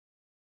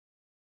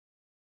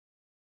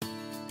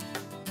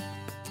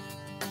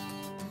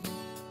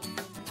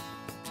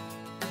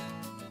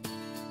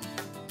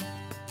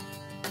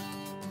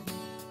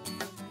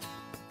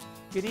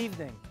Good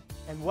evening,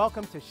 and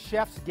welcome to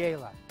Chef's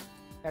Gala.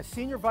 As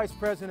Senior Vice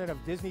President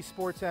of Disney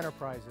Sports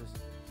Enterprises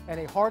and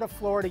a Heart of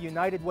Florida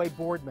United Way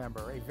board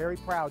member, a very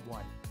proud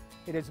one,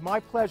 it is my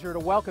pleasure to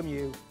welcome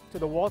you to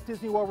the Walt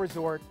Disney World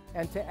Resort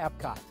and to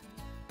Epcot,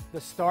 the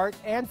start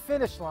and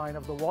finish line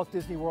of the Walt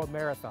Disney World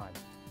Marathon.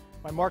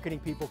 My marketing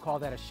people call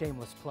that a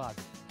shameless plug.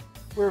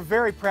 We're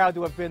very proud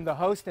to have been the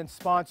host and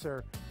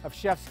sponsor of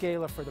Chef's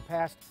Gala for the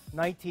past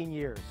 19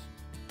 years.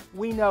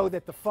 We know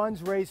that the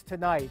funds raised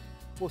tonight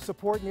will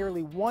support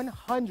nearly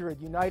 100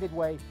 United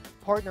Way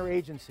partner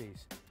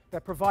agencies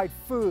that provide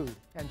food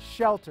and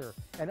shelter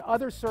and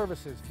other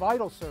services,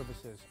 vital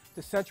services,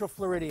 to Central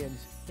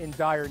Floridians in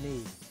dire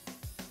need.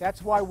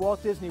 That's why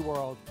Walt Disney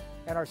World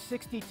and our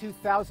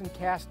 62,000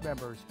 cast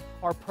members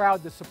are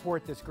proud to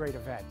support this great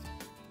event.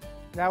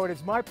 Now it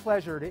is my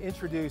pleasure to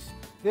introduce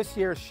this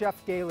year's Chef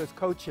Gala's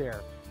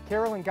co-chair,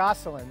 Carolyn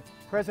Gosselin,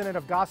 President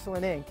of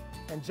Gosselin Inc.,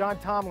 and John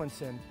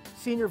Tomlinson,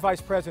 Senior Vice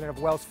President of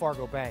Wells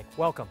Fargo Bank.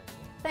 Welcome.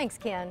 Thanks,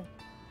 Ken.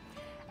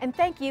 And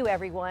thank you,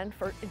 everyone,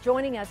 for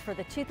joining us for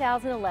the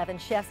 2011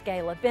 Chef's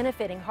Gala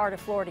benefiting Heart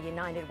of Florida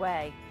United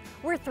Way.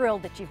 We're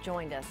thrilled that you've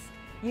joined us.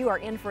 You are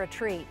in for a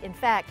treat, in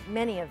fact,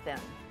 many of them.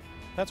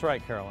 That's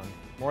right, Carolyn.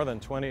 More than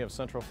 20 of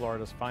Central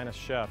Florida's finest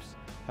chefs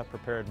have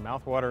prepared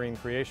mouth-watering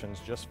creations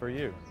just for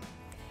you.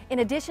 In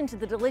addition to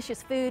the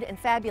delicious food and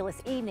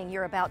fabulous evening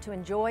you're about to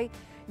enjoy,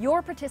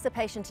 your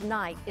participation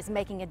tonight is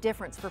making a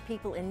difference for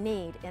people in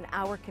need in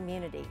our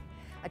community.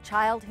 A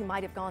child who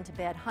might have gone to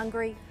bed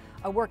hungry,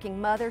 a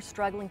working mother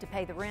struggling to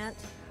pay the rent,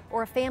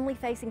 or a family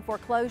facing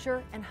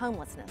foreclosure and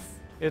homelessness.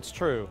 It's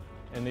true.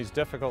 In these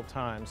difficult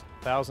times,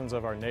 thousands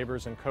of our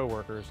neighbors and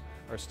coworkers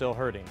are still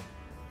hurting.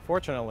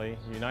 Fortunately,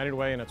 United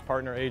Way and its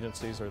partner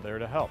agencies are there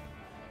to help.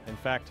 In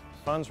fact,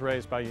 funds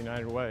raised by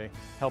United Way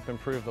help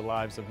improve the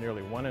lives of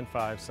nearly 1 in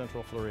 5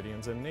 Central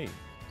Floridians in need.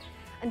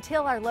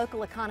 Until our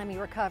local economy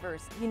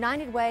recovers,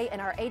 United Way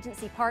and our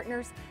agency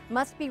partners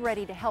must be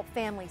ready to help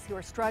families who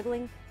are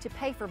struggling to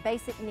pay for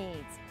basic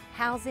needs,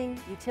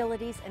 housing,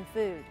 utilities, and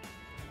food.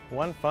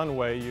 One fun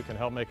way you can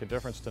help make a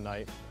difference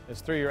tonight is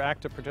through your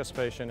active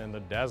participation in the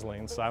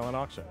dazzling silent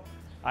auction.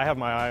 I have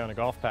my eye on a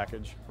golf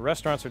package,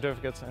 restaurant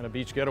certificates, and a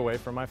beach getaway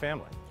for my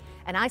family.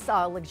 And I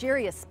saw a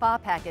luxurious spa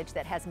package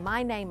that has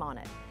my name on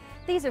it.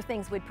 These are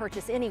things we'd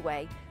purchase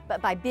anyway,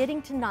 but by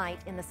bidding tonight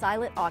in the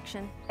silent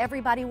auction,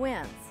 everybody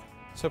wins.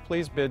 So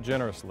please bid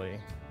generously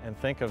and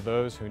think of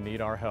those who need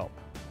our help.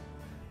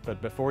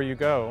 But before you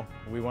go,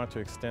 we want to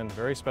extend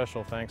very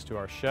special thanks to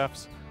our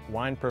chefs,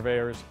 wine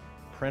purveyors,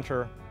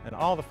 printer, and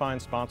all the fine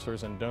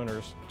sponsors and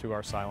donors to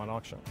our silent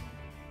auction.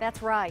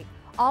 That's right.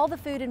 All the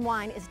food and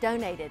wine is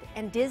donated,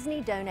 and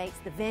Disney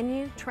donates the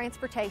venue,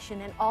 transportation,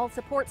 and all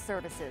support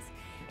services.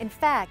 In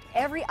fact,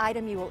 every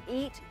item you will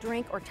eat,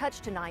 drink, or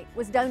touch tonight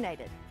was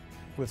donated.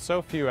 With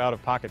so few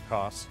out-of-pocket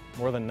costs,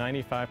 more than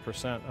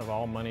 95% of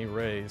all money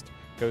raised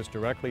goes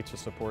directly to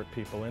support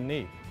people in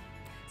need.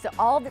 So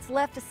all that's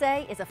left to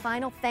say is a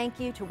final thank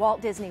you to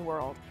Walt Disney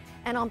World.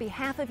 And on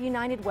behalf of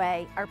United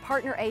Way, our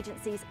partner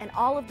agencies, and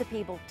all of the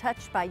people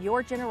touched by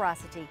your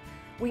generosity,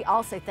 we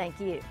also thank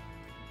you.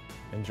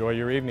 Enjoy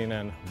your evening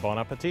and bon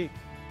appetit!